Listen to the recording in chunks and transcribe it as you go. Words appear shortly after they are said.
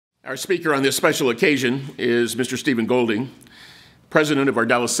Our speaker on this special occasion is Mr. Stephen Golding, president of our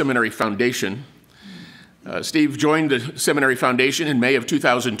Dallas Seminary Foundation. Steve joined the Seminary Foundation in May of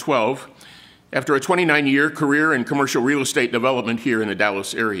 2012 after a 29-year career in commercial real estate development here in the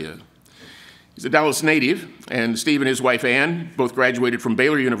Dallas area. He's a Dallas native, and Steve and his wife Ann both graduated from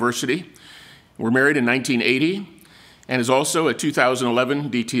Baylor University, were married in 1980, and is also a 2011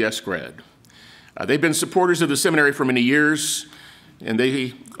 DTS grad. They've been supporters of the seminary for many years, and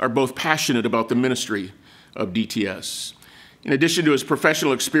they are both passionate about the ministry of DTS. In addition to his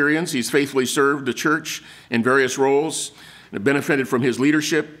professional experience, he's faithfully served the church in various roles and have benefited from his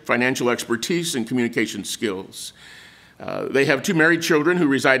leadership, financial expertise, and communication skills. They have two married children who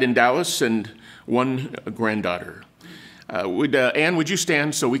reside in Dallas and one granddaughter. Ann, would you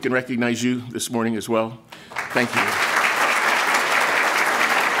stand so we can recognize you this morning as well? Thank you.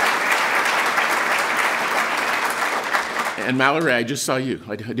 And Mallory, I just saw you.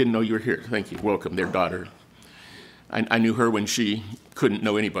 I didn't know you were here. Thank you. Welcome, their daughter. I knew her when she couldn't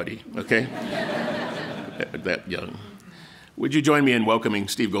know anybody, okay? that young. Would you join me in welcoming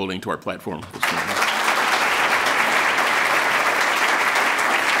Steve Golding to our platform this morning?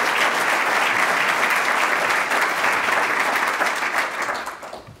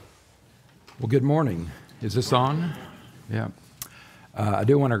 Well, good morning. Is this on? Yeah. I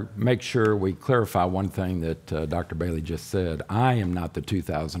do want to make sure we clarify one thing that Dr. Bailey just said. I am not the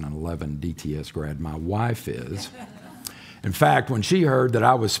 2011 DTS grad. My wife is. In fact, when she heard that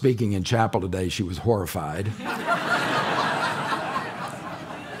I was speaking in chapel today, she was horrified.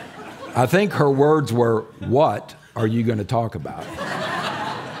 I think her words were, "What are you going to talk about?"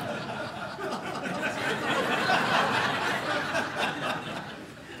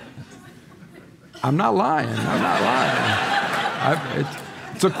 I'm not lying. I'm not lying.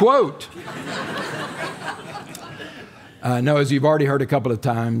 It's a quote. No, as you've already heard a couple of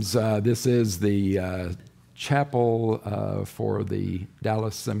times, this is the chapel for the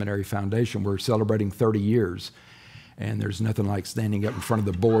Dallas Seminary Foundation. We're celebrating 30 years, and there's nothing like standing up in front of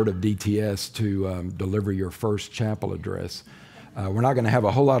the board of DTS to deliver your first chapel address. We're not going to have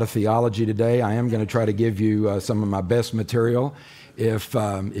a whole lot of theology today. I am going to try to give you some of my best material. If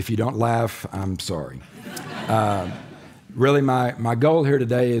you don't laugh, I'm sorry. Really, my goal here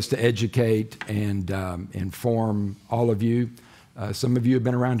today is to educate and inform all of you. Some of you have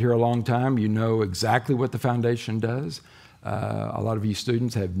been around here a long time. You know exactly what the foundation does. A lot of you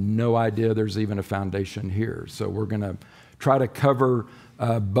students have no idea there's even a foundation here. So we're going to try to cover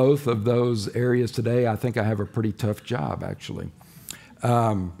both of those areas today. I think I have a pretty tough job, actually.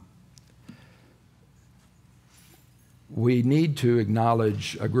 We need to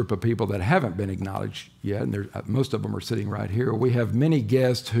acknowledge a group of people that haven't been acknowledged yet, and most of them are sitting right here. We have many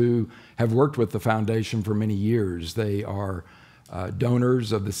guests who have worked with the foundation for many years. They are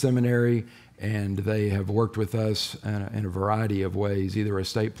donors of the seminary, and they have worked with us in a variety of ways, either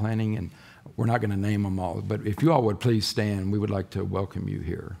estate planning, and we're not going to name them all. But if you all would please stand, we would like to welcome you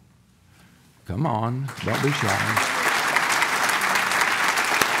here. Come on, don't be shy.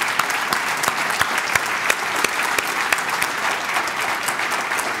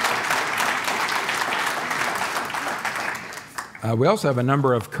 We also have a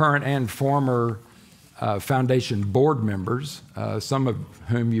number of current and former foundation board members, some of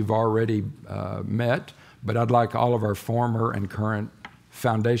whom you've already met, but I'd like all of our former and current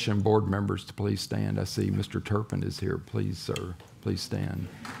foundation board members to please stand. I see Mr. Turpin is here. Please, sir, please stand.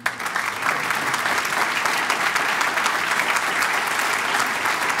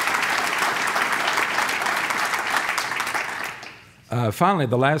 Finally,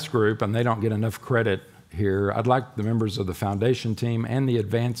 the last group, and they don't get enough credit here, I'd like the members of the foundation team and the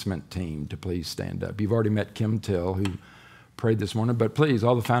advancement team to please stand up. You've already met Kim Till, who prayed this morning, but please,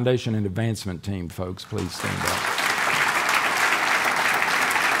 all the foundation and advancement team folks, please stand up.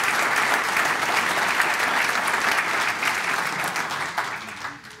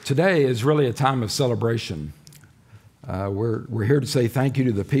 Today is really a time of celebration. We're here to say thank you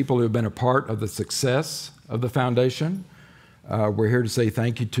to the people who have been a part of the success of the foundation. We're here to say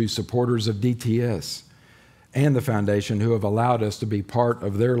thank you to supporters of DTS and the foundation who have allowed us to be part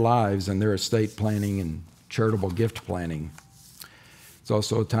of their lives and their estate planning and charitable gift planning. It's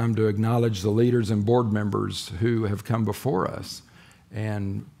also a time to acknowledge the leaders and board members who have come before us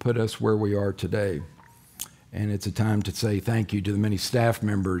and put us where we are today. And it's a time to say thank you to the many staff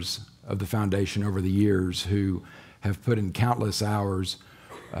members of the foundation over the years who have put in countless hours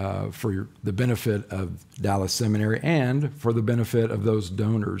for the benefit of Dallas Seminary and for the benefit of those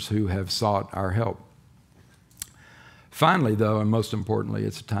donors who have sought our help. Finally, though, and most importantly,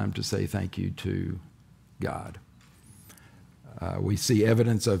 it's a time to say thank you to God. We see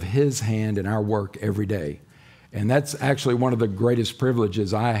evidence of His hand in our work every day. And that's actually one of the greatest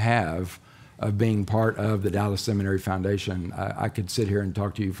privileges I have of being part of the Dallas Seminary Foundation. I could sit here and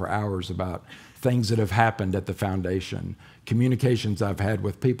talk to you for hours about things that have happened at the foundation, communications I've had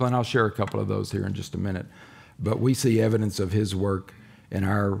with people, and I'll share a couple of those here in just a minute. But we see evidence of His work in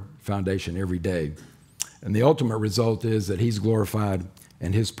our foundation every day. And the ultimate result is that He's glorified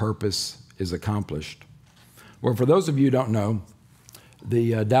and His purpose is accomplished. Well, for those of you who don't know,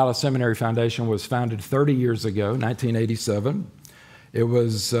 the Dallas Seminary Foundation was founded 30 years ago, 1987. It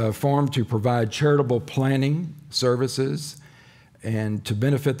was formed to provide charitable planning services and to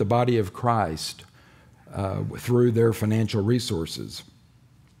benefit the body of Christ through their financial resources.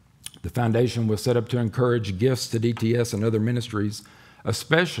 The foundation was set up to encourage gifts to DTS and other ministries,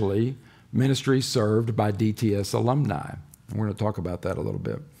 especially ministries served by DTS alumni. And we're going to talk about that a little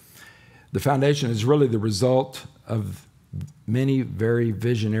bit. The foundation is really the result of many very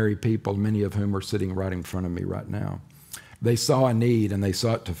visionary people, many of whom are sitting right in front of me right now. They saw a need and they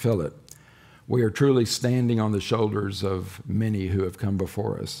sought to fill it. We are truly standing on the shoulders of many who have come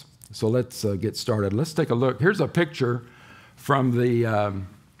before us. So let's get started. Let's take a look. Here's a picture from the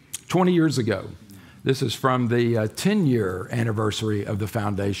 20 years ago. This is from the 10-year anniversary of the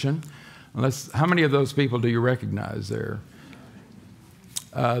foundation. How many of those people do you recognize there?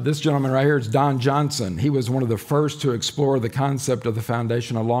 This gentleman right here is Don Johnson. He was one of the first to explore the concept of the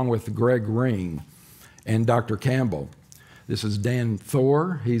foundation along with Greg Ring and Dr. Campbell. This is Dan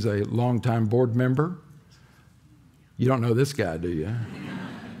Thor. He's a longtime board member. You don't know this guy, do you?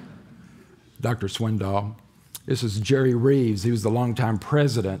 Dr. Swindoll. This is Jerry Reeves. He was the longtime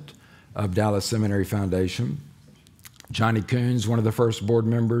president of Dallas Seminary Foundation. Johnny Coons, one of the first board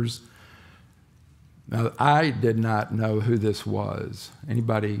members. Now, I did not know who this was.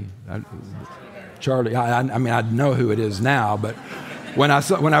 Anybody? Charlie. I mean, I know who it is now, but when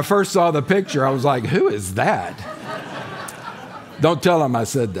I first saw the picture, I was like, who is that? Don't tell him I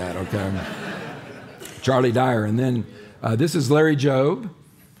said that, okay? Charlie Dyer. And then this is Larry Jobe.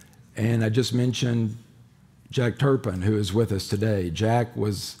 And I just mentioned Jack Turpin, who is with us today. Jack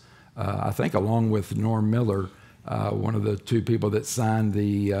was, I think, along with Norm Miller, one of the two people that signed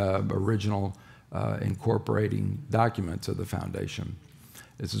the original incorporating documents of the foundation.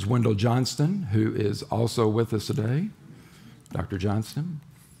 This is Wendell Johnston, who is also with us today. Dr. Johnston.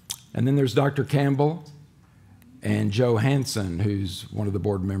 And then there's Dr. Campbell and Joe Hansen, who's one of the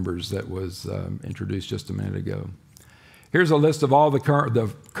board members that was introduced just a minute ago. Here's a list of all the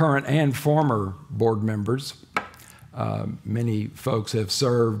current and former board members. Many folks have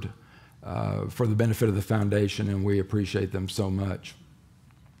served for the benefit of the foundation, and we appreciate them so much.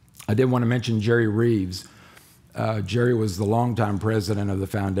 I did want to mention Jerry Reeves. Jerry was the longtime president of the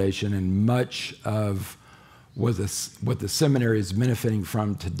foundation, and much of what the seminary is benefiting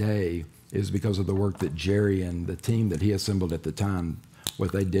from today is because of the work that Jerry and the team that he assembled at the time,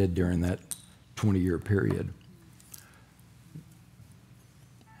 what they did during that 20-year period.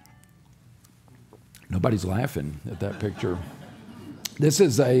 Nobody's laughing at that picture. This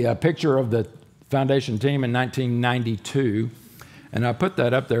is a picture of the foundation team in 1992, and I put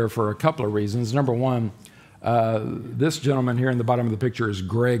that up there for a couple of reasons. Number one, this gentleman here in the bottom of the picture is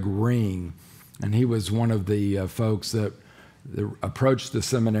Greg Ring, and he was one of the folks that approached the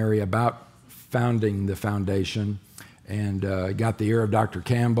seminary about founding the foundation and got the ear of Dr.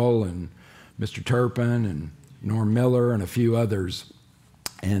 Campbell and Mr. Turpin and Norm Miller and a few others,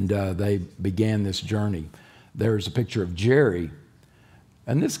 and they began this journey. There's a picture of Jerry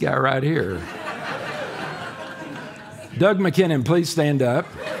and this guy right here. Doug McKinnon, please stand up.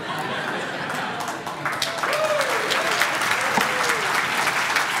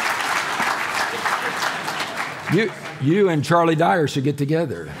 You and Charlie Dyer should get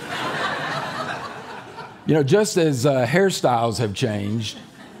together. You know, just as hairstyles have changed,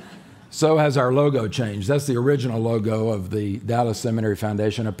 so has our logo changed. That's the original logo of the Dallas Seminary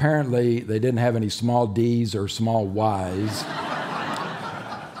Foundation. Apparently, they didn't have any small D's or small Y's.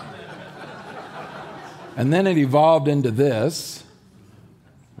 And then it evolved into this,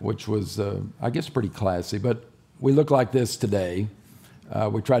 which was, I guess, pretty classy. But we look like this today.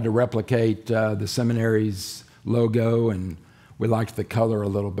 We tried to replicate the seminary's logo, and we liked the color a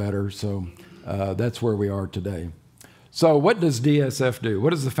little better, so that's where we are today. So what does DSF do? What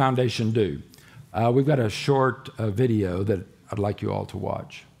does the foundation do? We've got a short video that I'd like you all to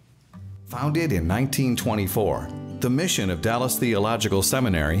watch. Founded in 1924, the mission of Dallas Theological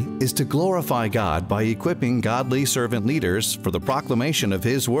Seminary is to glorify God by equipping godly servant leaders for the proclamation of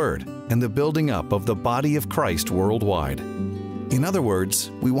His Word and the building up of the body of Christ worldwide. In other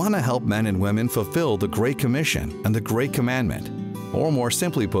words, we want to help men and women fulfill the Great Commission and the Great Commandment. Or more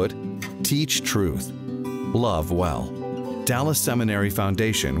simply put, teach truth. Love well. Dallas Seminary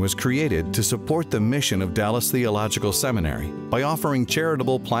Foundation was created to support the mission of Dallas Theological Seminary by offering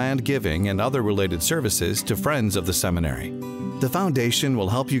charitable planned giving and other related services to friends of the seminary. The foundation will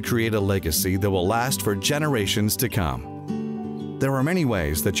help you create a legacy that will last for generations to come. There are many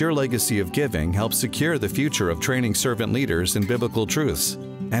ways that your legacy of giving helps secure the future of training servant leaders in biblical truths,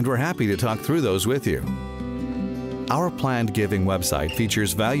 and we're happy to talk through those with you. Our planned giving website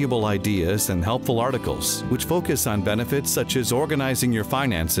features valuable ideas and helpful articles which focus on benefits such as organizing your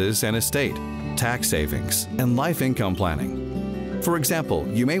finances and estate, tax savings, and life income planning. For example,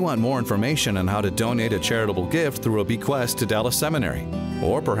 you may want more information on how to donate a charitable gift through a bequest to Dallas Seminary,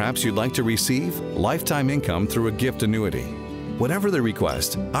 or perhaps you'd like to receive lifetime income through a gift annuity. Whatever the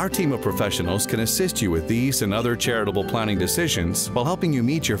request, our team of professionals can assist you with these and other charitable planning decisions while helping you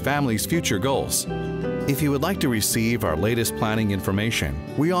meet your family's future goals. If you would like to receive our latest planning information,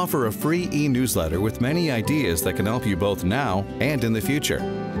 we offer a free e-newsletter with many ideas that can help you both now and in the future.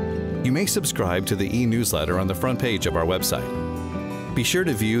 You may subscribe to the e-newsletter on the front page of our website. Be sure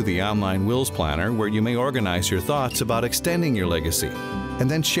to view the online Wills Planner where you may organize your thoughts about extending your legacy, and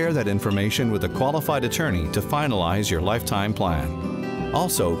then share that information with a qualified attorney to finalize your lifetime plan.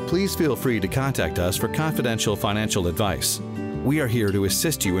 Also, please feel free to contact us for confidential financial advice. We are here to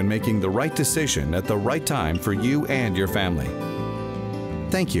assist you in making the right decision at the right time for you and your family.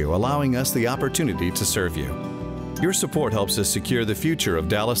 Thank you for allowing us the opportunity to serve you. Your support helps us secure the future of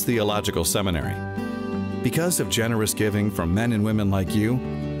Dallas Theological Seminary. Because of generous giving from men and women like you,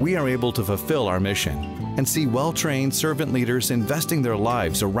 we are able to fulfill our mission and see well-trained servant leaders investing their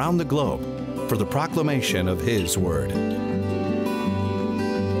lives around the globe for the proclamation of His Word.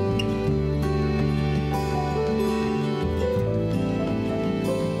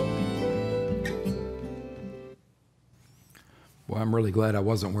 Well, I'm really glad I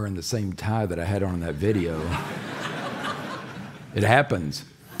wasn't wearing the same tie that I had on in that video. It happens.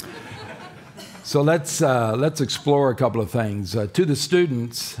 So let's explore a couple of things. To the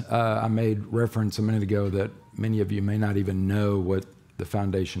students, I made reference a minute ago that many of you may not even know what the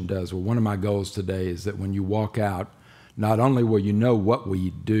foundation does. Well, one of my goals today is that when you walk out, not only will you know what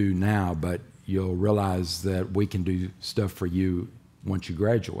we do now, but you'll realize that we can do stuff for you once you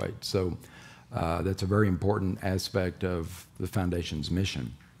graduate. So that's a very important aspect of the foundation's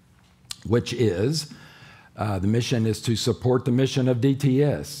mission, which is the mission is to support the mission of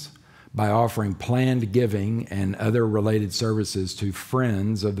DTS by offering planned giving and other related services to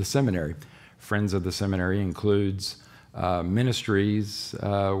friends of the seminary. Friends of the seminary includes ministries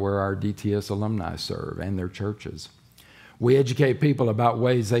where our DTS alumni serve and their churches. We educate people about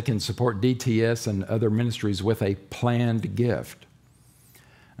ways they can support DTS and other ministries with a planned gift.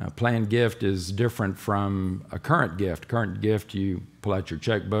 A planned gift is different from a current gift. Current gift, you pull out your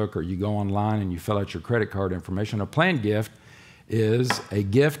checkbook or you go online and you fill out your credit card information. A planned gift is a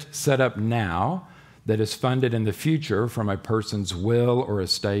gift set up now that is funded in the future from a person's will or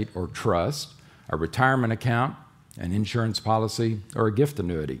estate or trust, a retirement account, an insurance policy, or a gift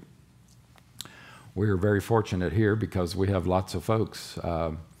annuity. We are very fortunate here because we have lots of folks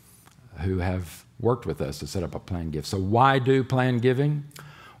who have worked with us to set up a planned gift. So why do planned giving?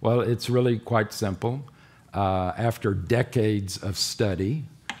 Well, it's really quite simple. After decades of study,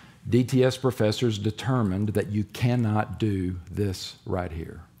 DTS professors determined that you cannot do this right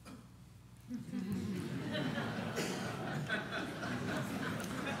here.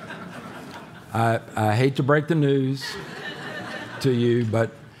 I hate to break the news to you, but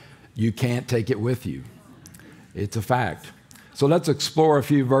you can't take it with you. It's a fact. So let's explore a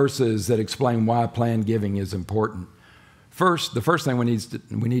few verses that explain why planned giving is important. First, the first thing we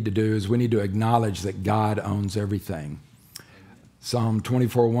need to do is we need to acknowledge that God owns everything. Psalm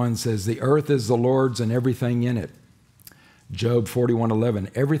 24:1 says, "The earth is the Lord's and everything in it." Job 41:11,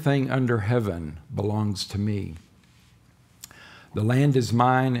 "Everything under heaven belongs to me." "The land is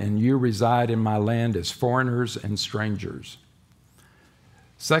mine, and you reside in my land as foreigners and strangers."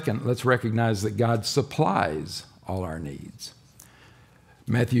 Second, let's recognize that God supplies all our needs.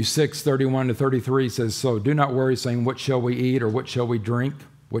 Matthew 6:31-33 says, "So do not worry, saying, 'What shall we eat?' or 'What shall we drink?'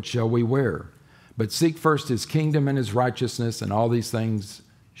 'What shall we wear?' But seek first His kingdom and His righteousness, and all these things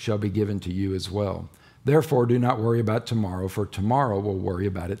shall be given to you as well. Therefore, do not worry about tomorrow, for tomorrow will worry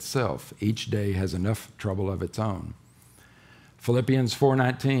about itself. Each day has enough trouble of its own." Philippians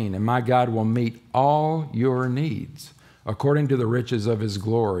 4:19, "And my God will meet all your needs according to the riches of His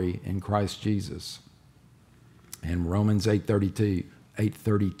glory in Christ Jesus." And Romans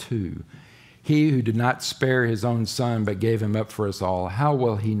 8:32, He who did not spare his own son, but gave him up for us all, how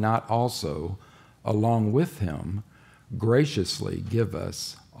will he not also, along with him, graciously give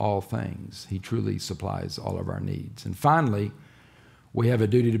us all things? He truly supplies all of our needs. And finally, we have a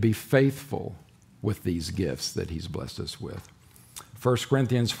duty to be faithful with these gifts that he's blessed us with. 1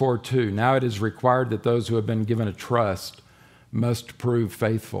 Corinthians 4:2, now it is required that those who have been given a trust must prove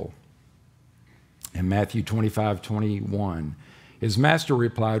faithful. In Matthew 25:21, his master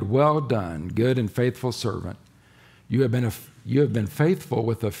replied, well done, good and faithful servant. You have been faithful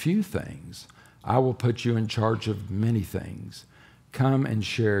with a few things. I will put you in charge of many things. Come and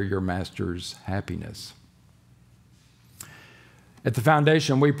share your master's happiness. At the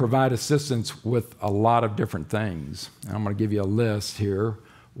foundation, we provide assistance with a lot of different things. I'm going to give you a list here.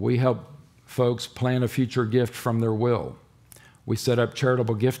 We help folks plan a future gift from their will. We set up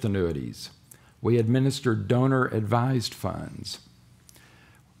charitable gift annuities. We administer donor-advised funds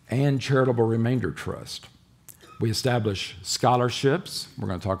and charitable remainder trust. We establish scholarships. We're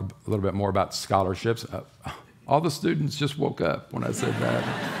going to talk a little bit more about scholarships. All the students just woke up when I said that.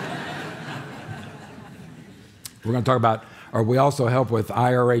 We're going to talk about, or we also help with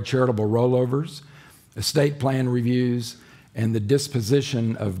IRA charitable rollovers, estate plan reviews, and the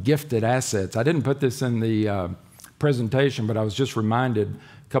disposition of gifted assets. I didn't put this in the presentation, but I was just reminded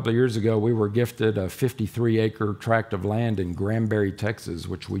a couple of years ago we were gifted a 53-acre tract of land in Granbury, Texas,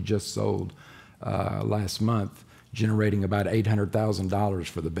 which we just sold last month, generating about $800,000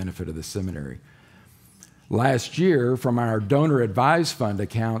 for the benefit of the seminary. Last year, from our donor advised fund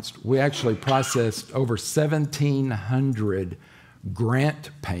accounts, we actually processed over 1,700 grant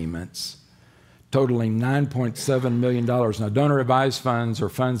payments totaling $9.7 million. Now, donor advised funds are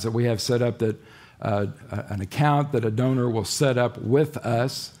funds that we have set up that an account that a donor will set up with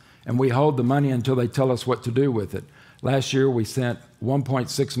us, and we hold the money until they tell us what to do with it. Last year, we sent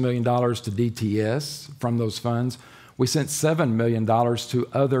 $1.6 million to DTS from those funds. We sent $7 million to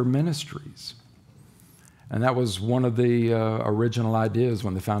other ministries. And that was one of the original ideas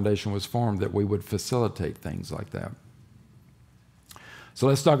when the foundation was formed, that we would facilitate things like that. So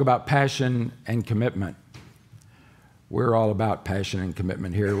let's talk about passion and commitment. We're all about passion and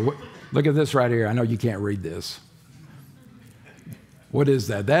commitment here. Look at this right here. I know you can't read this. What is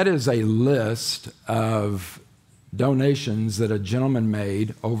that? That is a list of donations that a gentleman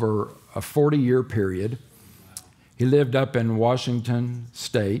made over a 40-year period. He lived up in Washington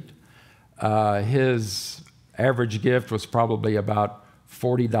State. His average gift was probably about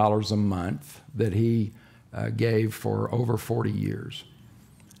 $40 a month that he gave for over 40 years.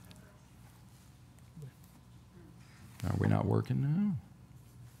 Are we not working now?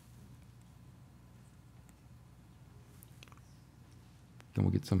 Can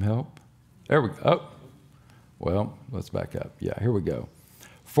we get some help? There we go. Oh, well, let's back up. Yeah, here we go.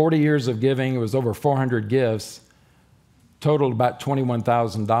 40 years of giving. It was over 400 gifts, totaled about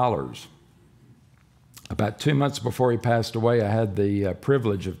 $21,000. About 2 months before he passed away, I had the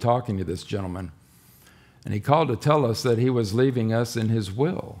privilege of talking to this gentleman. And he called to tell us that he was leaving us in his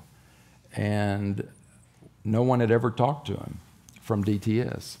will. And no one had ever talked to him from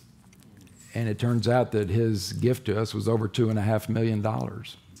DTS. And it turns out that his gift to us was over $2.5 million. That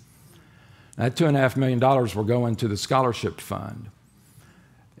 $2.5 million will go into the scholarship fund.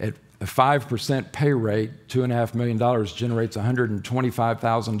 At a 5% pay rate, $2.5 million generates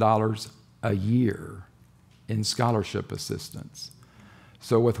 $125,000 a year in scholarship assistance.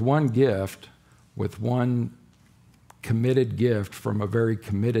 So with one gift, with one committed gift from a very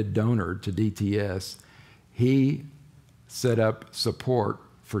committed donor to DTS, he set up support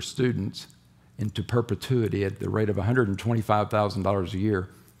for students into perpetuity at the rate of $125,000 a year,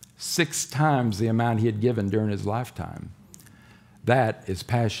 6 times the amount he had given during his lifetime. That is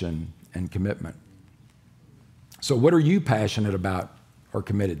passion and commitment. So what are you passionate about or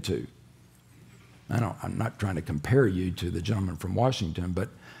committed to? I'm not trying to compare you to the gentleman from Washington, but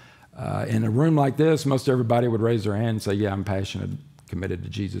in a room like this, most everybody would raise their hand and say, yeah, I'm passionate, committed to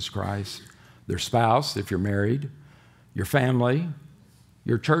Jesus Christ. Their spouse, if you're married, your family,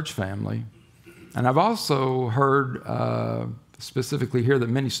 your church family. And I've also heard specifically here that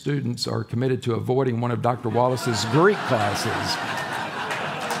many students are committed to avoiding one of Dr. Wallace's Greek classes.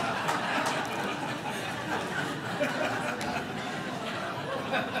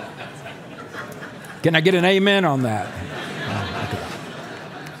 Can I get an amen on that? Oh,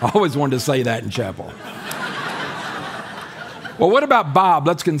 okay. I always wanted to say that in chapel. Well, what about Bob?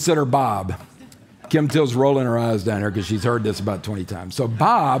 Let's consider Bob. Kim Till's rolling her eyes down here because she's heard this about 20 times. So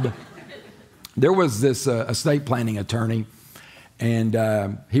Bob, there was this estate planning attorney,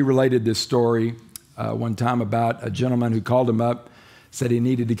 and he related this story one time about a gentleman who called him up said he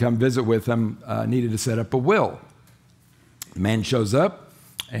needed to come visit with him, needed to set up a will. The man shows up,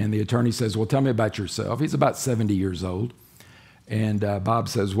 and the attorney says, well, tell me about yourself. He's about 70 years old. And Bob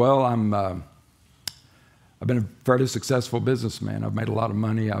says, well, I've been a fairly successful businessman. I've made a lot of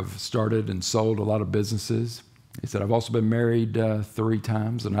money. I've started and sold a lot of businesses. He said, I've also been married 3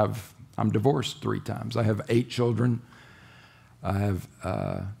 times, and I'm divorced 3 times. I have 8 children. I have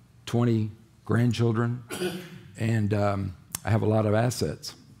 20 grandchildren, and I have a lot of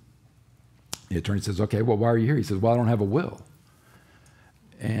assets. The attorney says, okay, well, why are you here? He says, well, I don't have a will.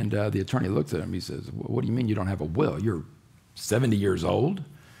 And the attorney looks at him. He says, well, what do you mean you don't have a will? You're 70 years old.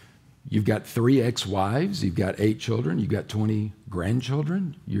 You've got 3 ex-wives. You've got 8 children. You've got 20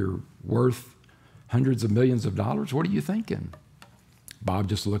 grandchildren. You're worth hundreds of millions of dollars. What are you thinking? Bob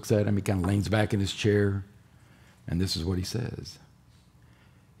just looks at him. He kind of leans back in his chair, and this is what he says.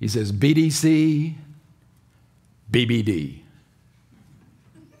 He says, BDC, BBD.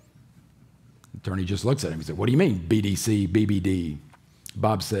 The attorney just looks at him. He said, what do you mean, BDC, BBD?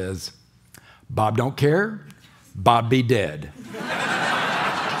 Bob says, Bob don't care, Bob be dead.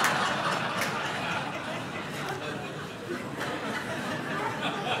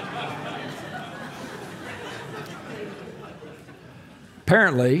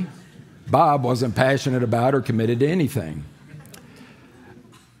 Apparently, Bob wasn't passionate about or committed to anything.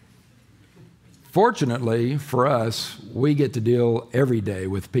 Fortunately for us, we get to deal every day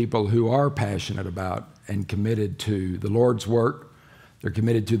with people who are passionate about and committed to the Lord's work. They're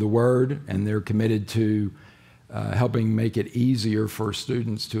committed to the Word, and they're committed to helping make it easier for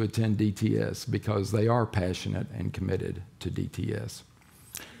students to attend DTS because they are passionate and committed to DTS.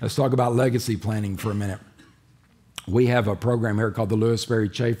 Let's talk about legacy planning for a minute. We have a program here called the Lewis Berry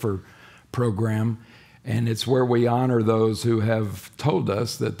Chafer Program, and it's where we honor those who have told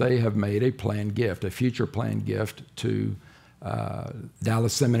us that they have made a planned gift, a future planned gift to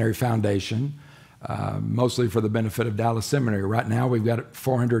Dallas Seminary Foundation, mostly for the benefit of Dallas Seminary. Right now, we've got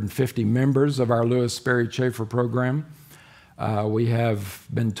 450 members of our Lewis Berry Chafer program. We have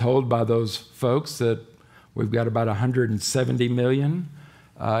been told by those folks that we've got about $170 million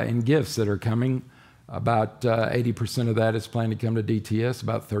in gifts that are coming. About 80% of that is planned to come to DTS.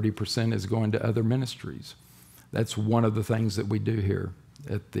 About 30% is going to other ministries. That's one of the things that we do here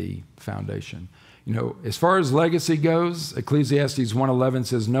at the foundation. You know, as far as legacy goes, Ecclesiastes 1:11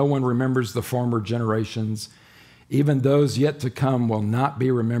 says, no one remembers the former generations. Even those yet to come will not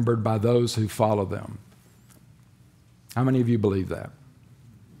be remembered by those who follow them. How many of you believe that?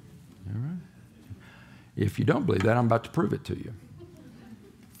 All right. If you don't believe that, I'm about to prove it to you.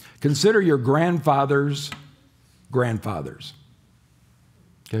 Consider your grandfather's grandfathers.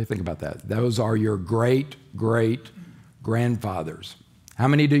 Okay, think about that. Those are your great-great-grandfathers. How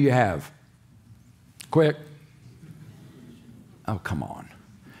many do you have? Quick. Oh, come on.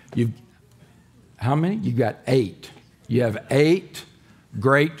 How many? You got 8. You have 8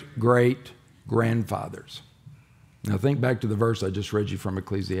 great-great-grandfathers. Now think back to the verse I just read you from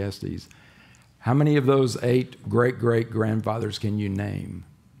Ecclesiastes. How many of those 8 great-great-grandfathers can you name?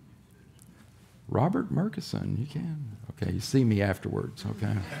 Robert Murkison, you can. Okay, you see me afterwards,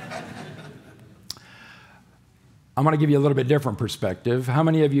 okay? I'm going to give you a little bit different perspective. How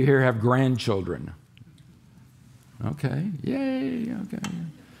many of you here have grandchildren? Okay, yay, okay.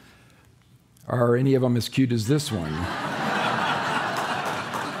 Are any of them as cute as this one?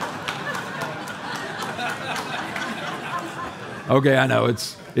 Okay, I know,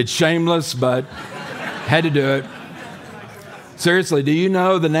 it's shameless, but had to do it. Seriously, do you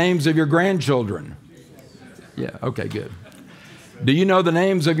know the names of your grandchildren? Yeah, okay, good. Do you know the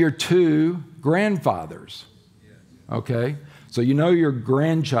names of your 2 grandfathers? Okay, so you know your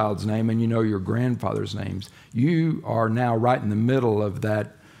grandchild's name and you know your grandfather's names. You are now right in the middle of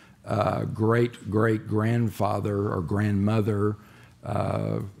that great-great-grandfather or grandmother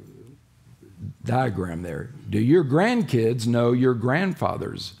diagram there. Do your grandkids know your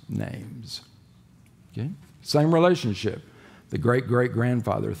grandfather's names? Okay, same relationship. The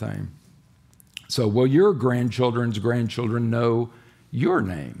great-great-grandfather thing. So will your grandchildren's grandchildren know your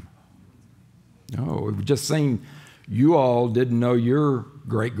name? No, we've just seen you all didn't know your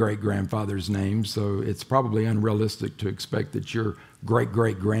great-great-grandfather's name, so it's probably unrealistic to expect that your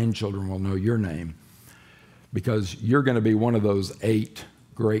great-great-grandchildren will know your name because you're going to be one of those 8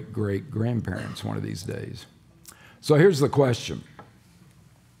 great-great-grandparents one of these days. So here's the question.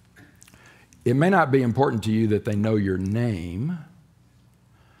 It may not be important to you that they know your name,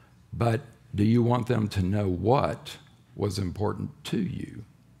 but do you want them to know what was important to you?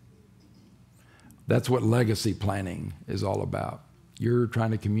 That's what legacy planning is all about. You're trying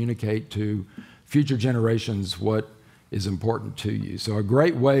to communicate to future generations what is important to you. So a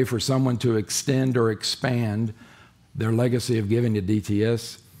great way for someone to extend or expand their legacy of giving to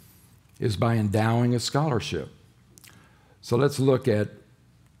DTS is by endowing a scholarship. So let's look at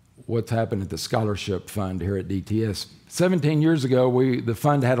what's happened at the scholarship fund here at DTS. 17 years ago, the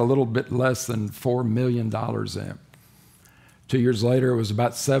fund had a little bit less than $4 million in it. 2 years later, it was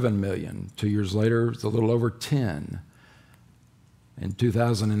about $7 million. 2 years later, it was a little over 10. In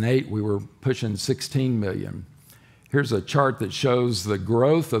 2008, we were pushing $16 million. Here's a chart that shows the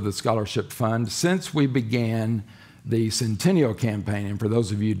growth of the scholarship fund since we began the Centennial Campaign. And for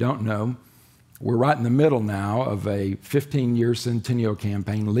those of you who don't know, we're right in the middle now of a 15-year Centennial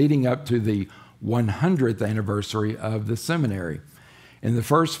Campaign leading up to the 100th anniversary of the seminary. In the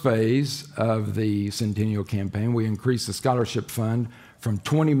first phase of the Centennial Campaign, we increased the scholarship fund from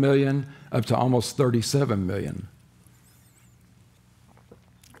 $20 million up to almost $37 million.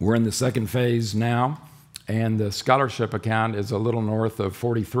 We're in the second phase now, and the scholarship account is a little north of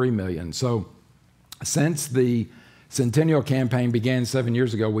 $43 million. So since the Centennial Campaign began 7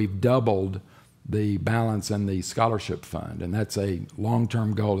 years ago, we've doubled the balance in the scholarship fund, and that's a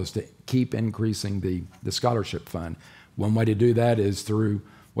long-term goal, is to keep increasing the scholarship fund. One way to do that is through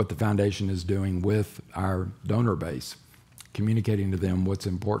what the foundation is doing with our donor base, communicating to them what's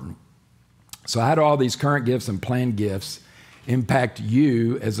important. So how do all these current gifts and planned gifts impact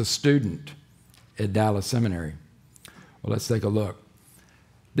you as a student at Dallas Seminary? Well, let's take a look.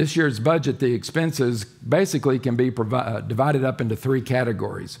 This year's budget, the expenses basically can be divided up into three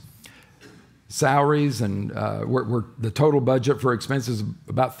categories. Salaries, and the total budget for expenses is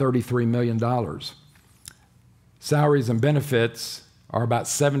about $33 million. Salaries and benefits are about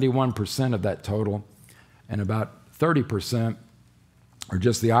 71% of that total, and about 30% are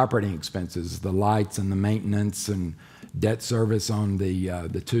just the operating expenses, the lights and the maintenance and debt service on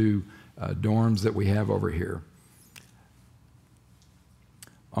the two dorms that we have over here.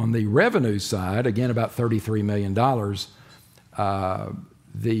 On the revenue side, again about $33 million,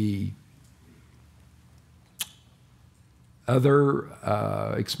 the other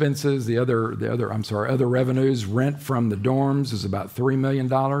expenses, other revenues, rent from the dorms is about $3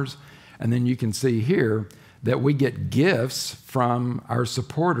 million. And then you can see here that we get gifts from our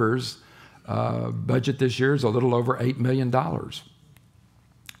supporters. Budget this year is a little over $8 million.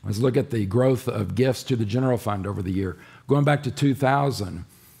 Let's look at the growth of gifts to the general fund over the year. Going back to 2000,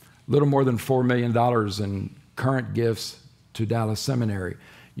 a little more than $4 million in current gifts to Dallas Seminary.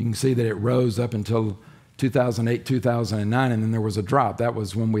 You can see that it rose up until 2008, 2009, and then there was a drop. That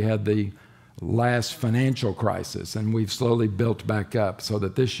was when we had the last financial crisis, and we've slowly built back up so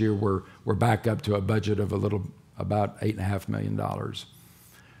that this year we're back up to a budget of about $8.5 million.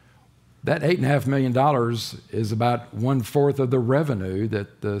 That $8.5 million is about 1/4 of the revenue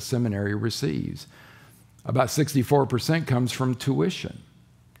that the seminary receives. About 64% comes from tuition.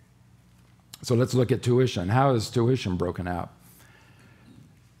 So let's look at tuition. How is tuition broken out?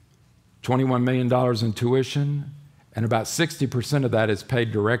 $21 million in tuition, and about 60% of that is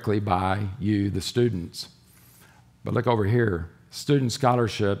paid directly by you, the students. But look over here. Student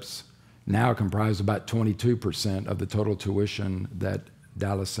scholarships now comprise about 22% of the total tuition that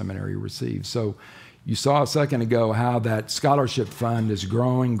Dallas Seminary receives. So you saw a second ago how that scholarship fund is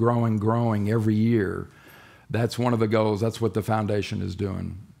growing, growing, growing every year. That's one of the goals. That's what the foundation is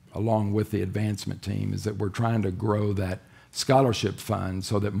doing, along with the advancement team, is that we're trying to grow that scholarship fund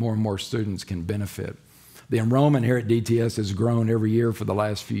so that more and more students can benefit. The enrollment here at DTS has grown every year for the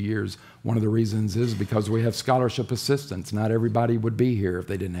last few years. One of the reasons is because we have scholarship assistants. Not everybody would be here if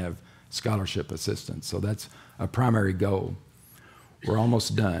they didn't have scholarship assistants. So that's a primary goal. We're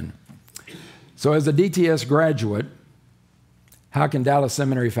almost done. So as a DTS graduate, how can Dallas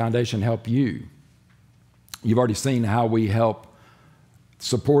Seminary Foundation help you? You've already seen how we help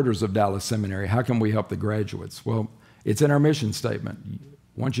supporters of Dallas Seminary. How can we help the graduates? Well, it's in our mission statement.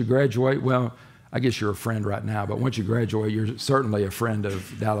 Once you graduate, well, I guess you're a friend right now, but once you graduate, you're certainly a friend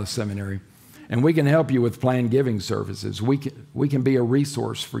of Dallas Seminary. And we can help you with planned giving services. We can be a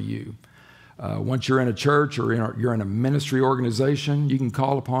resource for you. Once you're in a church or you're in a ministry organization, you can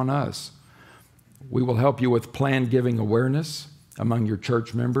call upon us. We will help you with planned giving awareness among your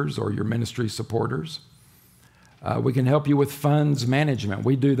church members or your ministry supporters. We can help you with funds management.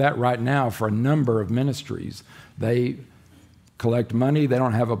 We do that right now for a number of ministries. They collect money. They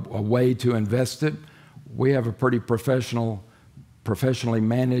don't have a way to invest it. We have a pretty professionally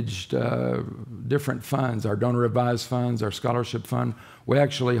managed different funds, our donor advised funds, our scholarship fund. We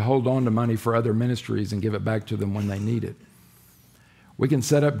actually hold on to money for other ministries and give it back to them when they need it. We can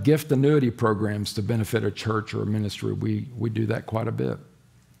set up gift annuity programs to benefit a church or a ministry. We do that quite a bit.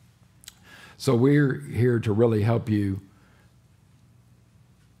 So we're here to really help you,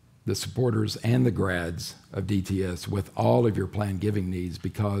 the supporters and the grads of DTS, with all of your planned giving needs,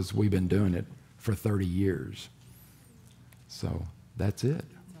 because we've been doing it for 30 years. So that's it.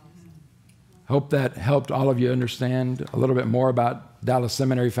 Hope that helped all of you understand a little bit more about Dallas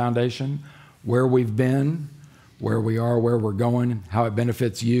Seminary Foundation, where we've been, where we are, where we're going, how it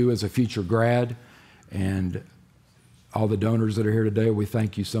benefits you as a future grad, and all the donors that are here today. We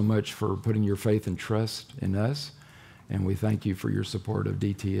thank you so much for putting your faith and trust in us, and we thank you for your support of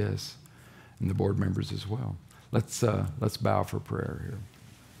DTS and the board members as well. Let's bow for prayer here.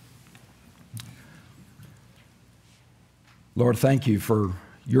 Lord, thank you for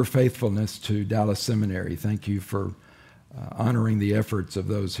your faithfulness to Dallas Seminary. Thank you for honoring the efforts of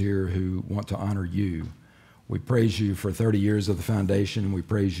those here who want to honor you. We praise you for 30 years of the foundation, and we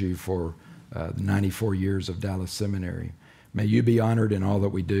praise you for the 94 years of Dallas Seminary. May you be honored in all that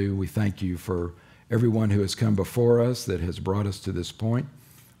we do. We thank you for everyone who has come before us that has brought us to this point.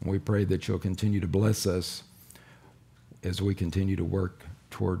 And we pray that you'll continue to bless us as we continue to work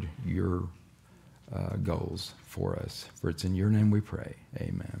toward your goals for us. For it's in your name we pray.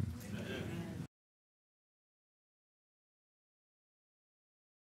 Amen.